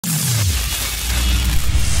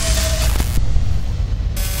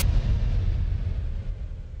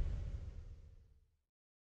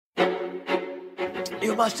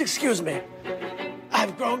must excuse me.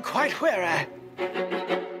 I've grown quite weary.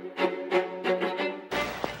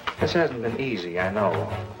 This hasn't been easy, I know.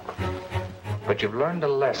 But you've learned a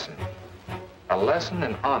lesson. A lesson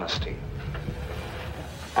in honesty.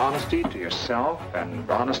 Honesty to yourself and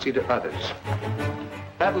honesty to others.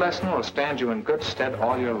 That lesson will stand you in good stead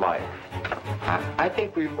all your life. I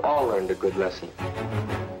think we've all learned a good lesson.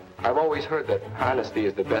 I've always heard that honesty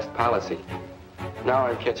is the best policy. Now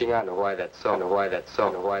I'm catching on to why that's so, and why that's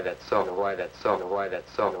so, and why that's so, and why that's so, and why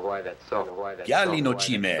that's so, and why that's so, and why that's so. Yali no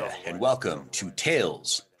chime, and welcome to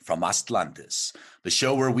Tales from Atlantis, the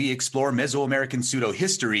show where we explore Mesoamerican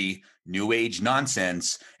pseudo-history, New Age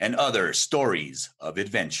nonsense, and other stories of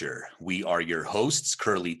adventure. We are your hosts,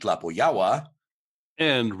 Curly Tlapoyawa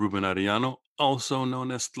and Ruben Arellano, also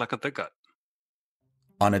known as Tlacatecat.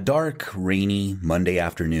 On a dark, rainy Monday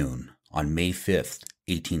afternoon on May 5th,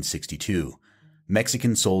 1862,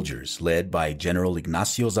 Mexican soldiers led by General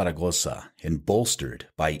Ignacio Zaragoza and bolstered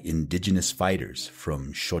by indigenous fighters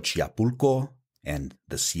from Xochiapulco and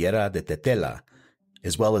the Sierra de Tetela,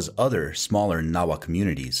 as well as other smaller Nawa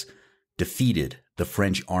communities, defeated the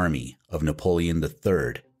French army of Napoleon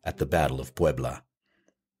III at the Battle of Puebla.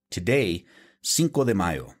 Today, Cinco de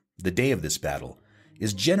Mayo, the day of this battle,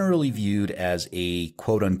 is generally viewed as a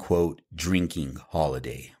quote-unquote drinking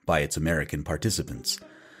holiday by its American participants,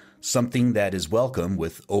 something that is welcome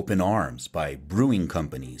with open arms by brewing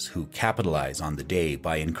companies who capitalize on the day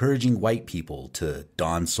by encouraging white people to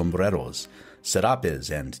don sombreros,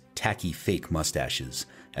 serapes, and tacky fake mustaches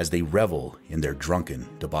as they revel in their drunken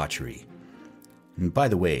debauchery. And by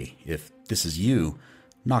the way, if this is you,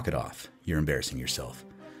 knock it off. You're embarrassing yourself.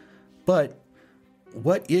 But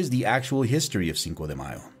what is the actual history of Cinco de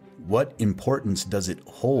Mayo? What importance does it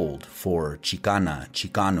hold for Chicana,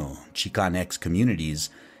 Chicano, Chicanx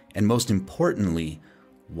communities? And most importantly,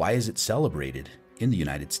 why is it celebrated in the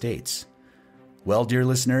United States? Well, dear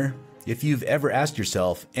listener, if you've ever asked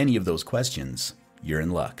yourself any of those questions, you're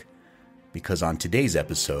in luck. Because on today's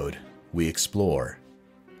episode, we explore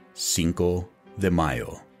Cinco de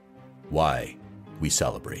Mayo, why we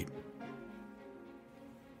celebrate.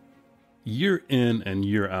 Year in and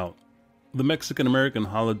year out, the Mexican-American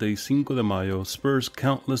holiday Cinco de Mayo spurs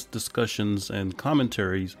countless discussions and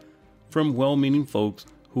commentaries from well-meaning folks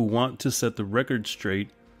who want to set the record straight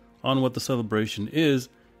on what the celebration is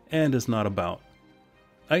and is not about.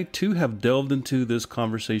 I too have delved into this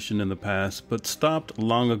conversation in the past, but stopped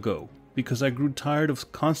long ago because I grew tired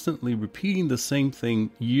of constantly repeating the same thing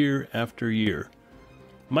year after year.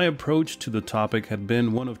 My approach to the topic had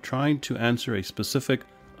been one of trying to answer a specific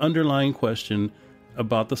underlying question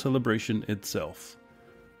about the celebration itself.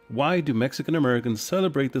 Why do Mexican Americans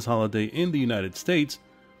celebrate this holiday in the United States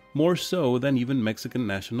more so than even Mexican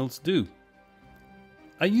nationals do?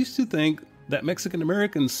 I used to think that Mexican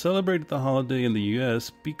Americans celebrated the holiday in the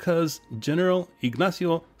US because General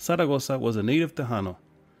Ignacio Zaragoza was a native Tejano.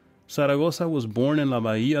 Zaragoza was born in La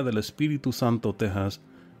Bahía del Espíritu Santo, Texas,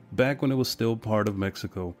 back when it was still part of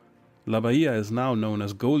Mexico. La Bahía is now known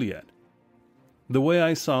as Goliad. The way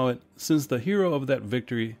I saw it, since the hero of that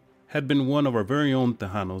victory had been one of our very own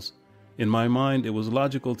Tejanos, in my mind it was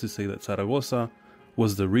logical to say that Zaragoza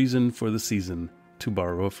was the reason for the season, to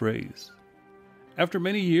borrow a phrase. After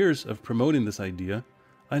many years of promoting this idea,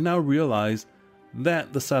 I now realize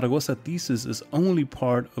that the Zaragoza thesis is only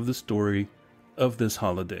part of the story of this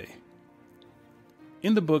holiday.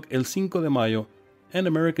 In the book El Cinco de Mayo, An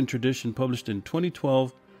American Tradition, published in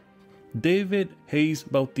 2012, David Hayes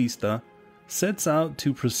Bautista sets out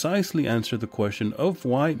to precisely answer the question of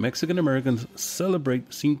why Mexican Americans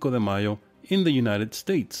celebrate Cinco de Mayo in the United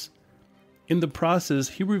States. In the process,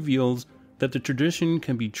 he reveals that the tradition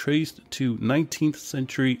can be traced to 19th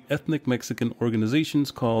century ethnic Mexican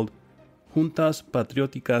organizations called Juntas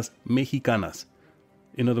Patrióticas Mexicanas,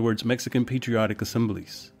 in other words, Mexican Patriotic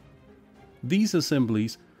Assemblies. These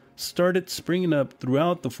assemblies started springing up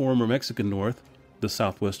throughout the former Mexican North, the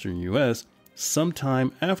southwestern U.S.,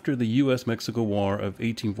 sometime after the U.S.-Mexico War of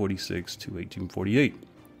 1846 to 1848.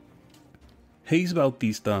 Hayes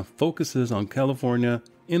Bautista focuses on California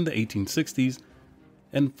in the 1860s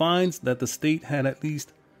and finds that the state had at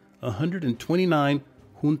least 129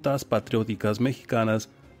 Juntas Patrióticas Mexicanas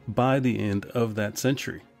by the end of that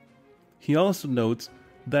century. He also notes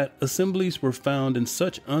that assemblies were found in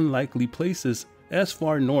such unlikely places as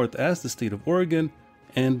far north as the state of Oregon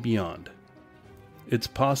and beyond. It's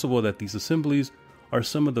possible that these assemblies are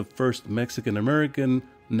some of the first Mexican-American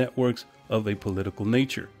networks of a political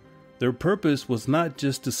nature. Their purpose was not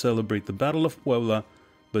just to celebrate the Battle of Puebla,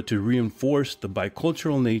 but to reinforce the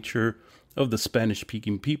bicultural nature of the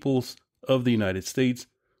Spanish-speaking peoples of the United States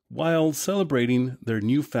while celebrating their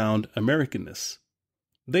newfound Americanness.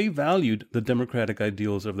 They valued the democratic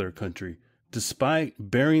ideals of their country, despite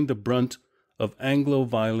bearing the brunt of Anglo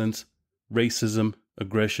violence, racism,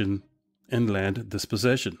 aggression, and land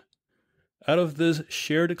dispossession. Out of this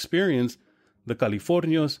shared experience, the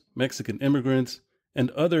Californios, Mexican immigrants,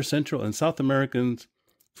 and other Central and South Americans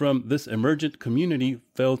from this emergent community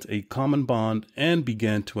felt a common bond and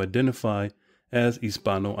began to identify as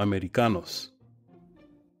Hispano-Americanos.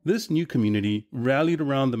 This new community rallied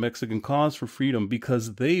around the Mexican cause for freedom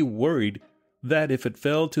because they worried that if it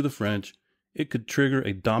fell to the French, it could trigger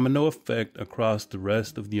a domino effect across the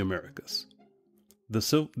rest of the Americas.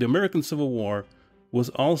 The American Civil War was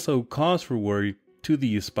also cause for worry to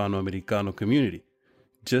the Hispano-Americano community.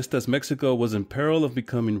 Just as Mexico was in peril of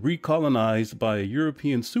becoming recolonized by a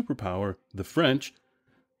European superpower, the French,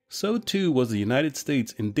 so too was the United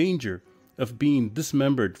States in danger of being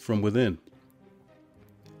dismembered from within.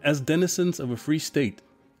 As denizens of a free state,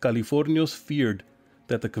 Californios feared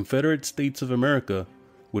that the Confederate States of America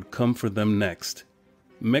would come for them next.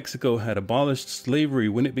 Mexico had abolished slavery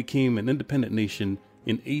when it became an independent nation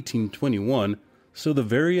in 1821, so the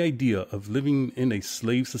very idea of living in a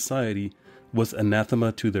slave society was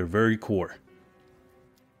anathema to their very core.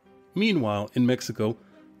 Meanwhile, in Mexico,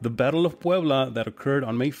 the Battle of Puebla that occurred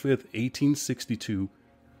on May 5, 1862,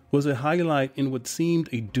 was a highlight in what seemed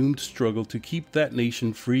a doomed struggle to keep that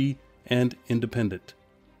nation free and independent.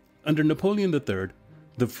 Under Napoleon III,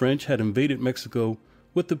 the French had invaded Mexico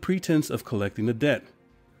with the pretense of collecting a debt.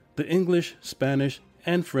 The English, Spanish,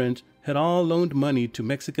 and French had all loaned money to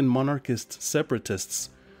Mexican monarchist separatists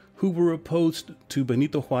who were opposed to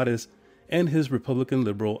Benito Juarez and his Republican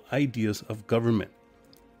liberal ideas of government.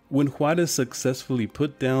 When Juarez successfully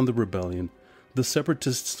put down the rebellion, the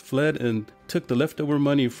separatists fled and took the leftover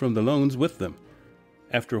money from the loans with them.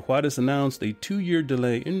 After Juarez announced a 2-year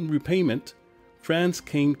delay in repayment, France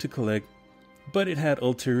came to collect, but it had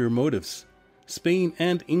ulterior motives. Spain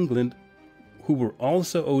and England, who were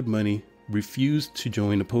also owed money, refused to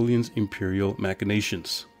join Napoleon's imperial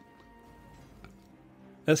machinations.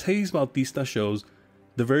 As Hayes Bautista shows,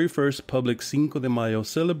 the very first public Cinco de Mayo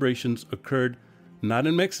celebrations occurred not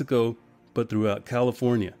in Mexico, but throughout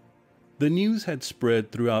California. The news had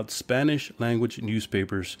spread throughout Spanish-language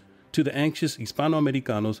newspapers to the anxious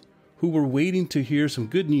Hispano-Americanos who were waiting to hear some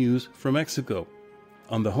good news from Mexico.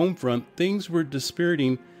 On the home front, things were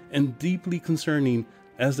dispiriting and deeply concerning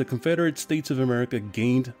as the Confederate States of America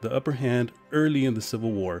gained the upper hand early in the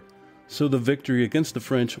Civil War, so the victory against the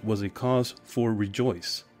French was a cause for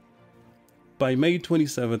rejoice. By May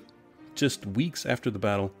 27th, just weeks after the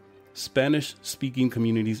battle, Spanish-speaking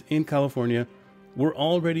communities in California were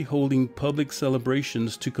already holding public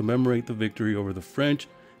celebrations to commemorate the victory over the French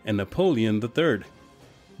and Napoleon III.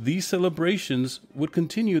 These celebrations would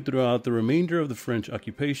continue throughout the remainder of the French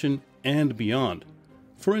occupation and beyond.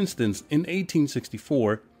 For instance, in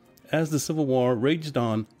 1864, as the Civil War raged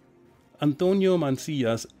on, Antonio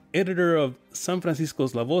Mancillas, editor of San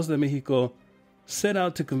Francisco's La Voz de Mexico, set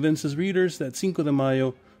out to convince his readers that Cinco de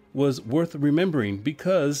Mayo was worth remembering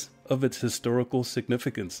because of its historical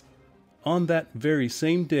significance. On that very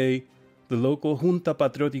same day, the local Junta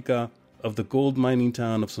Patriotica of the gold mining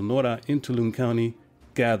town of Sonora in Tulum County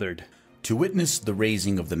gathered to witness the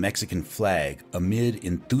raising of the Mexican flag amid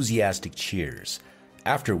enthusiastic cheers,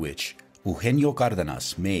 after which Eugenio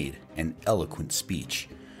Cárdenas made an eloquent speech,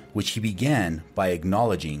 which he began by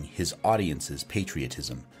acknowledging his audience's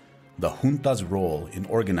patriotism, the Junta's role in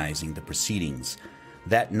organizing the proceedings.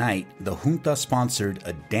 That night, the Junta sponsored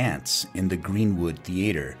a dance in the Greenwood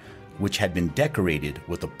Theater, which had been decorated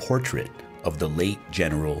with a portrait of the late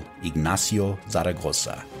General Ignacio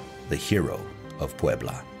Zaragoza, the hero of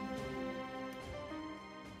Puebla.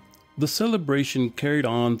 The celebration carried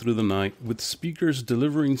on through the night, with speakers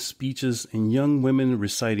delivering speeches and young women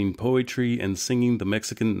reciting poetry and singing the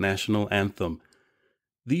Mexican national anthem.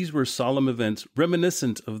 These were solemn events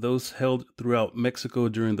reminiscent of those held throughout Mexico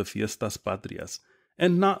during the Fiestas Patrias,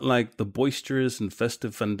 and not like the boisterous and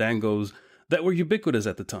festive fandangos that were ubiquitous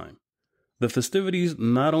at the time. The festivities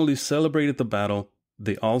not only celebrated the battle,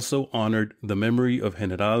 they also honored the memory of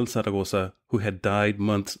General Zaragoza, who had died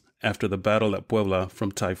months after the battle at Puebla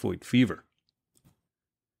from typhoid fever.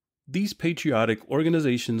 These patriotic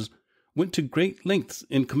organizations went to great lengths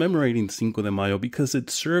in commemorating Cinco de Mayo because it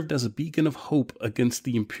served as a beacon of hope against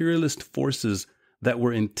the imperialist forces that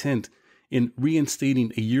were intent in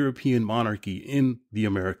reinstating a European monarchy in the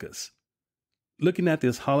Americas. Looking at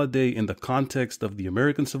this holiday in the context of the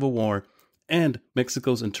American Civil War and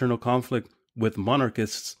Mexico's internal conflict with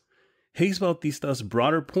monarchists, Hayes Bautista's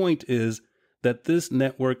broader point is that this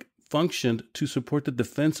network functioned to support the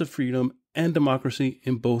defense of freedom and democracy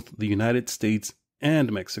in both the United States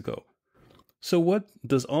and Mexico. So what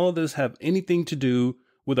does all this have anything to do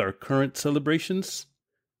with our current celebrations?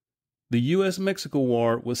 The U.S.-Mexico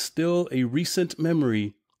War was still a recent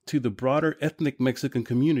memory to the broader ethnic Mexican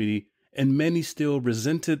community, and many still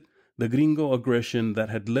resented the gringo aggression that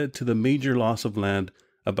had led to the major loss of land,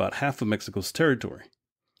 about half of Mexico's territory.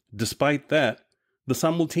 Despite that, the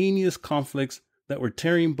simultaneous conflicts that were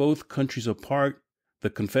tearing both countries apart, the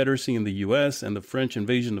Confederacy in the U.S. and the French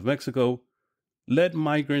invasion of Mexico, led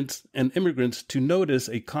migrants and immigrants to notice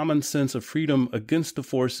a common sense of freedom against the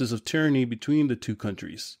forces of tyranny between the two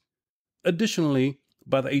countries. Additionally,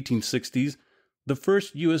 by the 1860s, the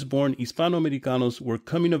first U.S.-born Hispano-Americanos were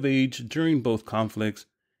coming of age during both conflicts,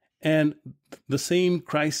 and the same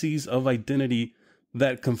crises of identity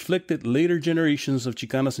that conflicted later generations of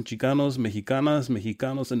Chicanas and Chicanos, Mexicanas,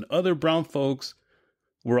 Mexicanos, and other brown folks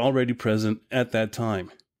were already present at that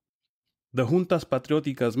time. The Juntas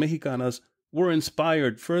Patrióticas Mexicanas were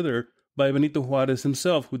inspired further by Benito Juárez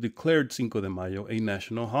himself, who declared Cinco de Mayo a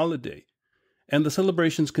national holiday, and the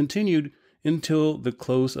celebrations continued until the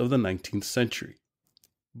close of the 19th century.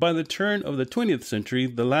 By the turn of the 20th century,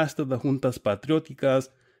 the last of the Juntas Patrióticas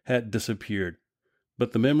had disappeared,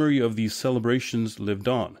 but the memory of these celebrations lived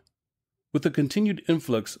on. With the continued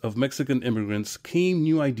influx of Mexican immigrants came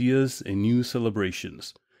new ideas and new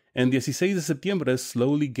celebrations, and 16 de Septiembre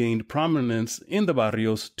slowly gained prominence in the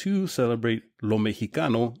barrios to celebrate lo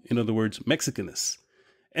mexicano, in other words, Mexicanness,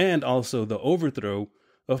 and also the overthrow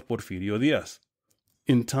of Porfirio Díaz.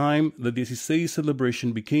 In time, the 16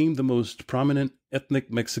 celebration became the most prominent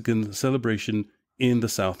ethnic Mexican celebration in the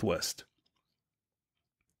Southwest.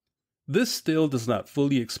 This still does not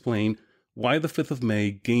fully explain why the 5th of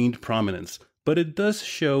May gained prominence, but it does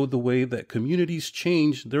show the way that communities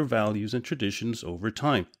change their values and traditions over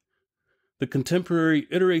time. The contemporary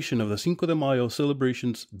iteration of the Cinco de Mayo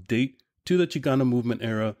celebrations date to the Chicano movement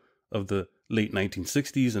era of the late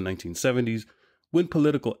 1960s and 1970s, when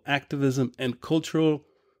political activism and cultural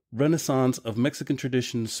renaissance of Mexican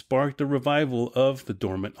traditions sparked a revival of the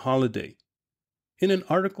dormant holiday. In an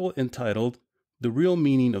article entitled The Real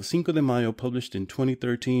Meaning of Cinco de Mayo, published in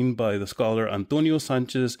 2013 by the scholar Antonio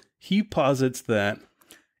Sanchez, he posits that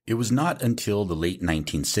it was not until the late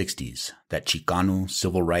 1960s that Chicano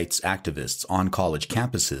civil rights activists on college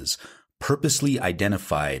campuses purposely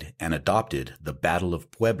identified and adopted the Battle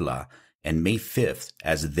of Puebla and May 5th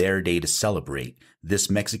as their day to celebrate this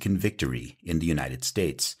Mexican victory in the United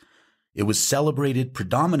States. It was celebrated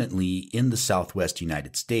predominantly in the Southwest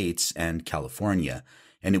United States and California,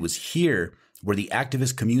 and it was here where the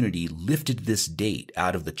activist community lifted this date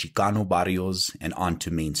out of the Chicano barrios and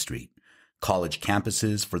onto Main Street. College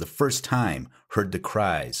campuses for the first time heard the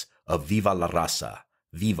cries of Viva la Raza,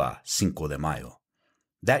 Viva Cinco de Mayo.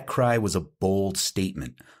 That cry was a bold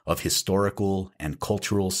statement of historical and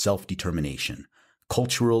cultural self-determination,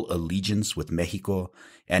 cultural allegiance with Mexico,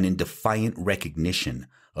 and in defiant recognition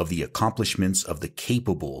of the accomplishments of the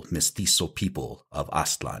capable mestizo people of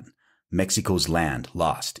Aztlan, Mexico's land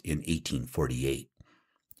lost in 1848.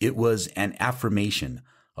 It was an affirmation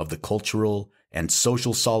of the cultural and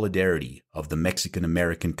social solidarity of the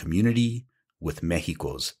Mexican-American community with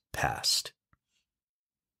Mexico's past.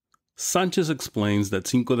 Sanchez explains that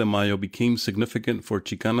Cinco de Mayo became significant for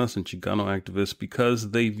Chicanas and Chicano activists because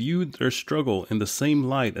they viewed their struggle in the same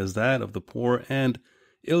light as that of the poor and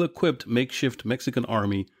ill-equipped makeshift Mexican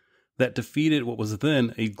army that defeated what was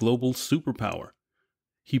then a global superpower.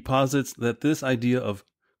 He posits that this idea of,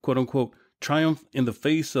 quote-unquote, triumph in the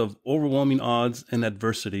face of overwhelming odds and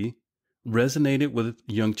adversity resonated with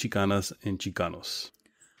young Chicanas and Chicanos.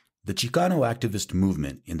 The Chicano activist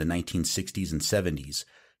movement in the 1960s and 70s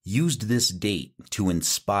used this date to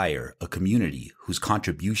inspire a community whose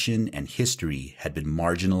contribution and history had been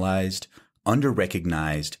marginalized,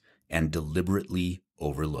 under-recognized, and deliberately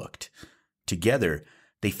overlooked. Together,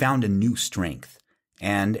 they found a new strength,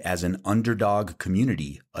 and as an underdog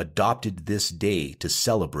community, adopted this day to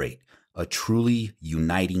celebrate a truly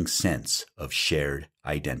uniting sense of shared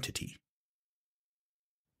identity.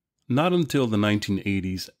 Not until the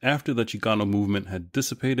 1980s, after the Chicano movement had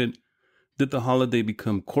dissipated, did the holiday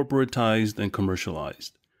become corporatized and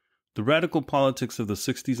commercialized. The radical politics of the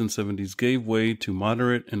 60s and 70s gave way to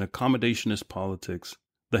moderate and accommodationist politics.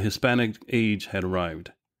 The Hispanic age had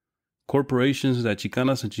arrived. Corporations that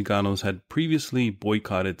Chicanas and Chicanos had previously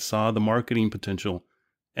boycotted saw the marketing potential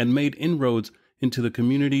and made inroads into the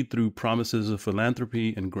community through promises of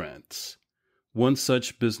philanthropy and grants. One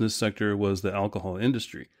such business sector was the alcohol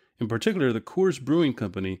industry, in particular the Coors Brewing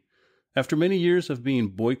Company. After many years of being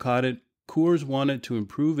boycotted, Coors wanted to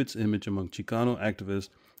improve its image among Chicano activists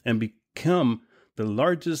and become the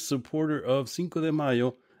largest supporter of Cinco de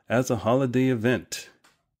Mayo as a holiday event.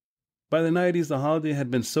 By the 90s, the holiday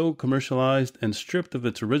had been so commercialized and stripped of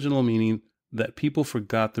its original meaning that people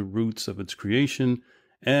forgot the roots of its creation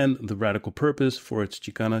and the radical purpose for its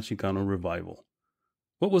Chicano revival.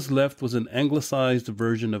 What was left was an anglicized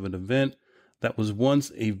version of an event that was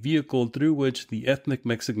once a vehicle through which the ethnic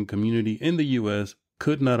Mexican community in the U.S.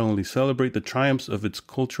 could not only celebrate the triumphs of its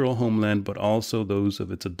cultural homeland, but also those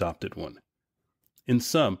of its adopted one. In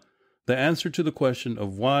sum, the answer to the question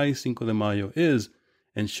of why Cinco de Mayo is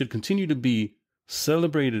and should continue to be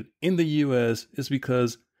celebrated in the U.S. is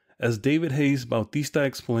because, as David Hayes Bautista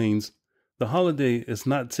explains, the holiday is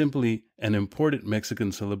not simply an important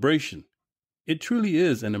Mexican celebration. It truly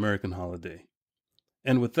is an American holiday.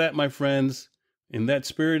 And with that, my friends, in that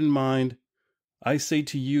spirit in mind, I say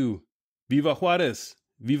to you, Viva Juárez,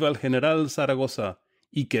 viva el General Zaragoza,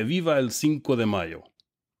 y que viva el Cinco de Mayo.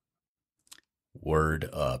 Word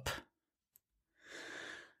up.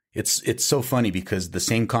 It's so funny because the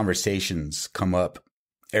same conversations come up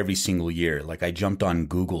every single year. Like, I jumped on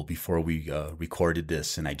Google before we recorded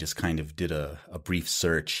this, and I just kind of did a brief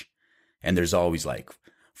search, and there's always like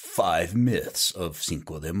 5 myths of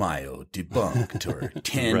Cinco de Mayo debunked, or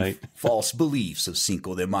 10 right. false beliefs of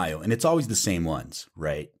Cinco de Mayo, and it's always the same ones,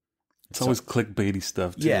 right? It's always clickbaity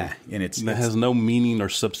stuff too. Yeah, and it has no meaning or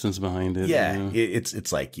substance behind it. Yeah, you know?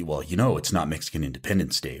 it's like, well, it's not Mexican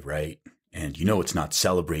Independence Day, right? And it's not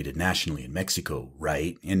celebrated nationally in Mexico,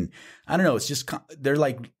 right? And I don't know, it's just, they're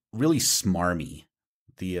like really smarmy.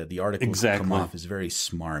 The articles that come off is very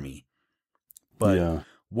smarmy. But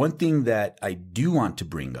one thing that I do want to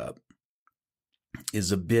bring up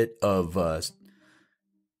is a bit of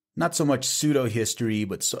not so much pseudo history,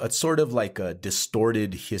 but it's sort of like a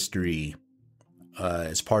distorted history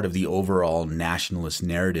as part of the overall nationalist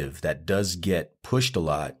narrative that does get pushed a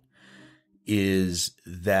lot, is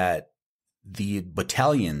that the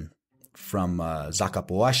battalion from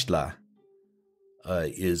Xochiapulco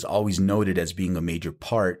is always noted as being a major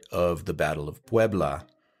part of the Battle of Puebla.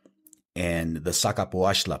 And the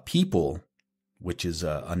Xochiapulco people, which is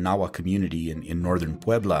a Nawa community in northern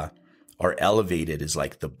Puebla, are elevated as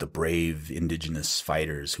like the brave indigenous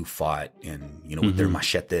fighters who fought and, with their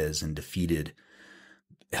machetes and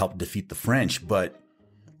helped defeat the French. But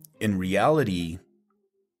in reality,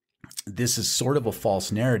 this is sort of a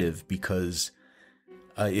false narrative, because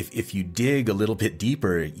if you dig a little bit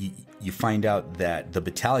deeper, you find out that the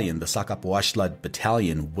battalion, the Xochiapulco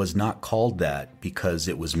battalion, was not called that because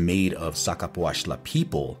it was made of Xochiapulco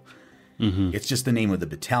people. It's just the name of the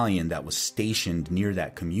battalion that was stationed near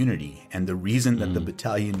that community. And the reason that the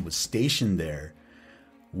battalion was stationed there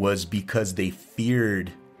was because they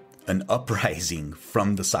feared an uprising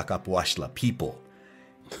from the Xochiapulco people.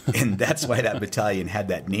 And that's why that battalion had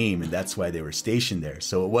that name, and that's why they were stationed there.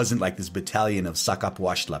 So it wasn't like this battalion of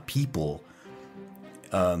Xochiapulco people.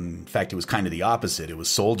 In fact, it was kind of the opposite. It was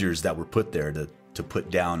soldiers that were put there to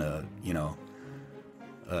put down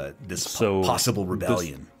possible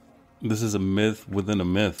rebellion. This is a myth within a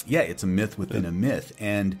myth. Yeah, it's a myth within a myth.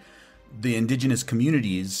 And the indigenous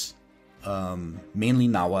communities, mainly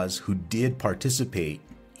Nawas, who did participate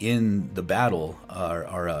in the battle are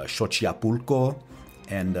Xochiapulco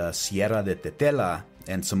and Sierra de Tetela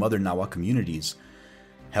and some other Nawa communities,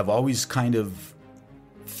 have always kind of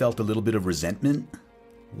felt a little bit of resentment.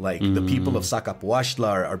 Like the people of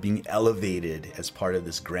Xochiapulco are being elevated as part of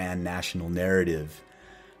this grand national narrative.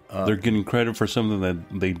 They're getting credit for something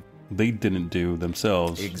that they didn't do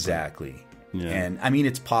themselves. Exactly. Yeah. And I mean,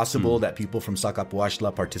 it's possible that people from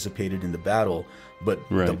Xochiapulco participated in the battle, but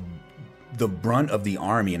the brunt of the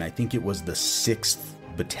army, and I think it was the 6th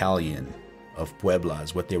Battalion of Puebla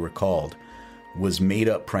is what they were called, was made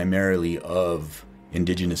up primarily of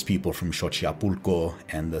indigenous people from Xochiapulco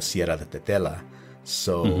and the Sierra de Tetela.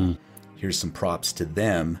 So here's some props to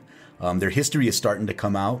them. Their history is starting to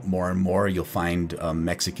come out more and more. You'll find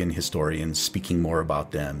Mexican historians speaking more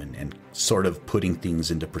about them and sort of putting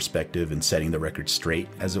things into perspective and setting the record straight,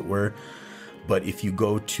 as it were. But if you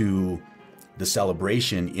go to the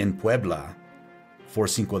celebration in Puebla for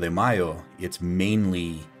Cinco de Mayo, it's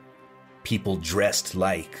mainly people dressed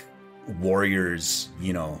like warriors,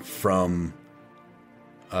 from...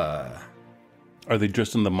 Are they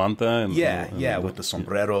dressed in the manta? And with the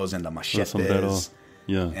sombreros and the machetes.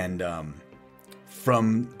 And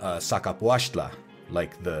from Xochiapulco,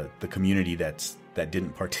 like the community that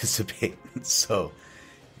didn't participate. So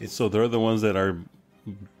they're the ones that are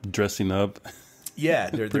dressing up. Yeah,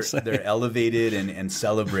 they're elevated and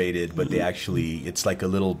celebrated, but it's like a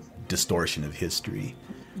little distortion of history.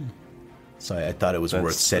 So I thought it was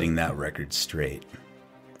worth setting that record straight.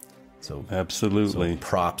 So absolutely. So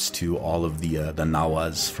props to all of the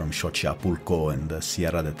Nawas from Xochiapulco and the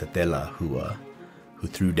Sierra de Tetela who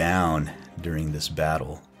threw down during this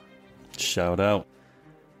battle. Shout out.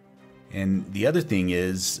 And the other thing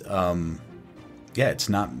is, it's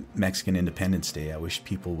not Mexican Independence Day. I wish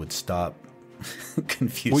people would stop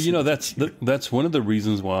confusing. Well, that's one of the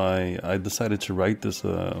reasons why I decided to write this,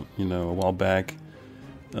 a while back.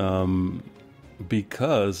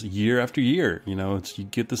 Because year after year, you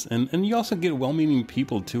get this, and you also get well-meaning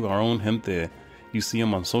people too. Our own gente, you see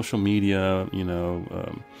them on social media,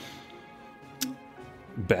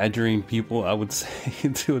 badgering people, I would say,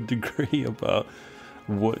 to a degree about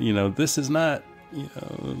what, this is not,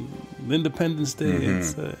 Independence Day. Mm-hmm.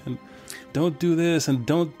 It's, and don't do this and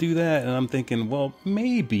don't do that. And I'm thinking, well,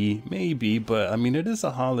 maybe, but I mean, it is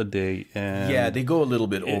a holiday. And yeah, they go a little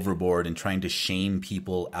bit overboard in trying to shame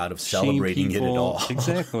people out of celebrating it at all.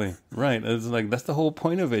 Exactly. Right. It's like, that's the whole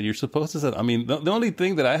point of it. You're supposed to, I mean, the only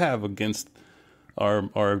thing that I have against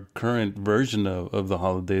our current version of the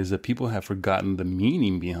holiday is that people have forgotten the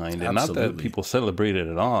meaning behind it. Absolutely. Not that people celebrate it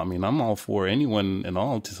at all. I mean, I'm all for anyone and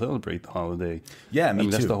all to celebrate the holiday. Yeah, me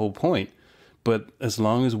too. That's the whole point. But as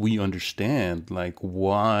long as we understand, like,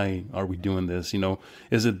 why are we doing this?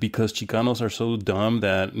 Is it because Chicanos are so dumb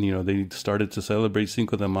that, they started to celebrate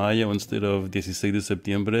Cinco de Mayo instead of 16 de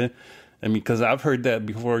Septiembre? I mean, because I've heard that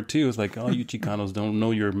before, too. It's like, oh, you Chicanos don't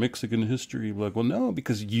know your Mexican history. Like, well, no,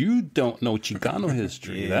 because you don't know Chicano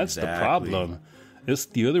history. That's the problem. It's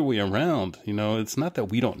the other way around. It's not that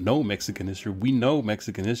we don't know Mexican history. We know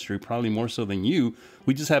Mexican history, probably more so than you.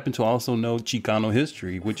 We just happen to also know Chicano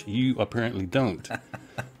history, which you apparently don't.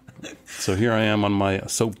 So here I am on my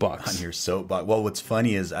soapbox. On your soapbox. Well, what's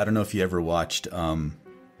funny is, I don't know if you ever watched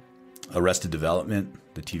Arrested Development,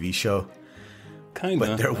 the TV show. Kind of.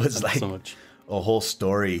 But there was like a whole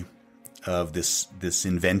story of this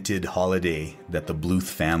invented holiday that the Bluth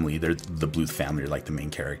family, the Bluth family are like the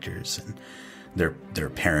main characters, and their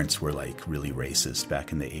parents were like really racist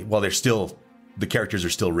back in the 80s. Well, the characters are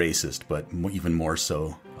still racist, but even more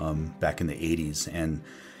so back in the 80s. And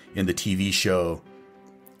in the TV show,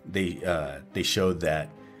 they showed that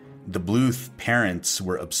the Bluth parents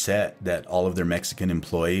were upset that all of their Mexican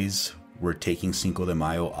employees were taking Cinco de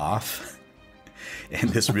Mayo off. And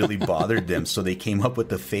this really bothered them. So they came up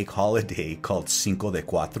with a fake holiday called Cinco de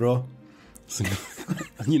Cuatro.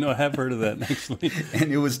 I have heard of that, actually.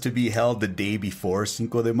 And it was to be held the day before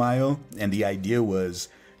Cinco de Mayo. And the idea was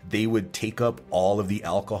they would take up all of the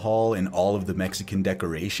alcohol and all of the Mexican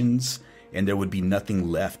decorations, and there would be nothing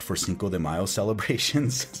left for Cinco de Mayo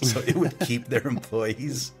celebrations. So it would keep their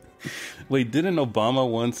employees. Wait, didn't Obama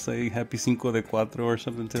once say Happy Cinco de Cuatro or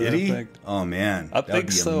something to that effect? Oh, man. I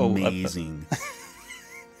think so. Amazing.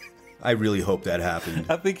 I really hope that happened.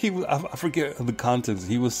 I think I forget the context.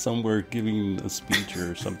 He was somewhere giving a speech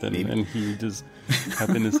or something, and he just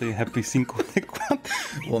happened to say Happy Cinco de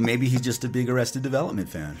Cuatro. Well, maybe he's just a big Arrested Development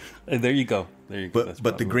fan. There you go.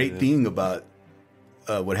 But the great thing about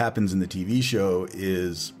what happens in the TV show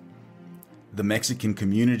is the Mexican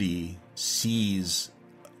community sees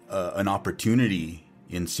an opportunity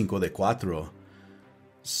in Cinco de Cuatro,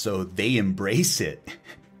 so they embrace it.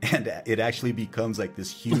 And it actually becomes like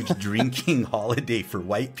this huge drinking holiday for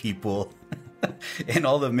white people. And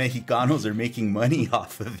all the Mexicanos are making money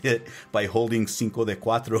off of it by holding Cinco de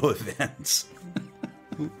Cuatro events.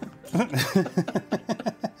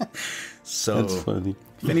 So that's funny.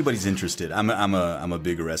 If anybody's interested, I'm a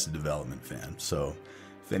big Arrested Development fan. So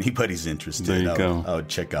if anybody's interested, I would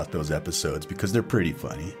check out those episodes because they're pretty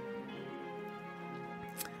funny.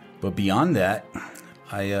 But beyond that,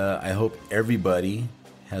 I hope everybody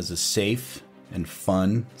has a safe and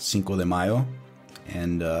fun Cinco de Mayo.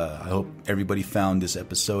 And I hope everybody found this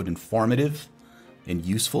episode informative and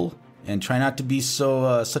useful. And try not to be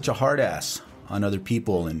such a hard ass on other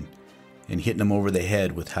people and hitting them over the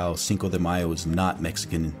head with how Cinco de Mayo is not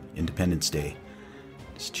Mexican Independence Day.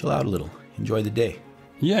 Just chill out a little. Enjoy the day.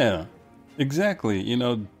 Yeah, exactly.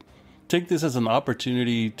 Take this as an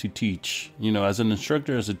opportunity to teach. As an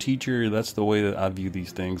instructor, as a teacher, that's the way that I view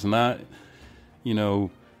these things. Not,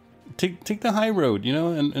 take the high road,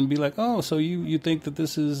 and be like, oh, so you think that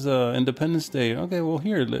this is Independence Day? Okay, well,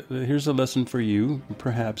 here's a lesson for you.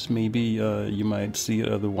 Perhaps maybe you might see it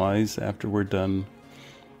otherwise after we're done,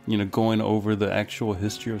 going over the actual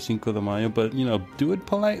history of Cinco de Mayo. But do it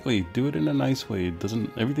politely, do it in a nice way.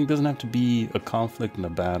 Everything doesn't have to be a conflict and a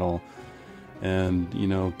battle. And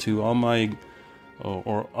to all my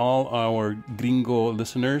or all our gringo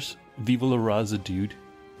listeners, viva la raza, dude.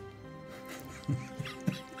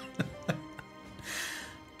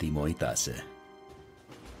 The Timoitase.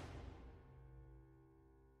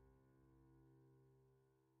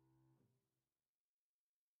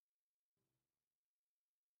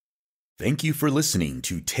 Thank you for listening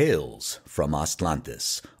to Tales from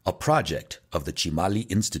Atlantis, a project of the Chimali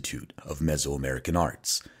Institute of Mesoamerican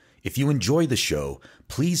Arts. If you enjoy the show,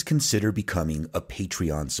 please consider becoming a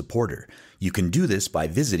Patreon supporter. You can do this by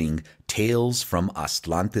visiting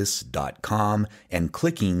talesfromatlantis.com and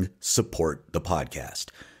clicking Support the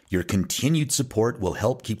Podcast. Your continued support will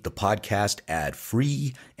help keep the podcast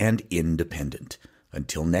ad-free and independent.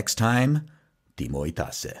 Until next time,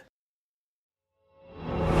 Timoitase.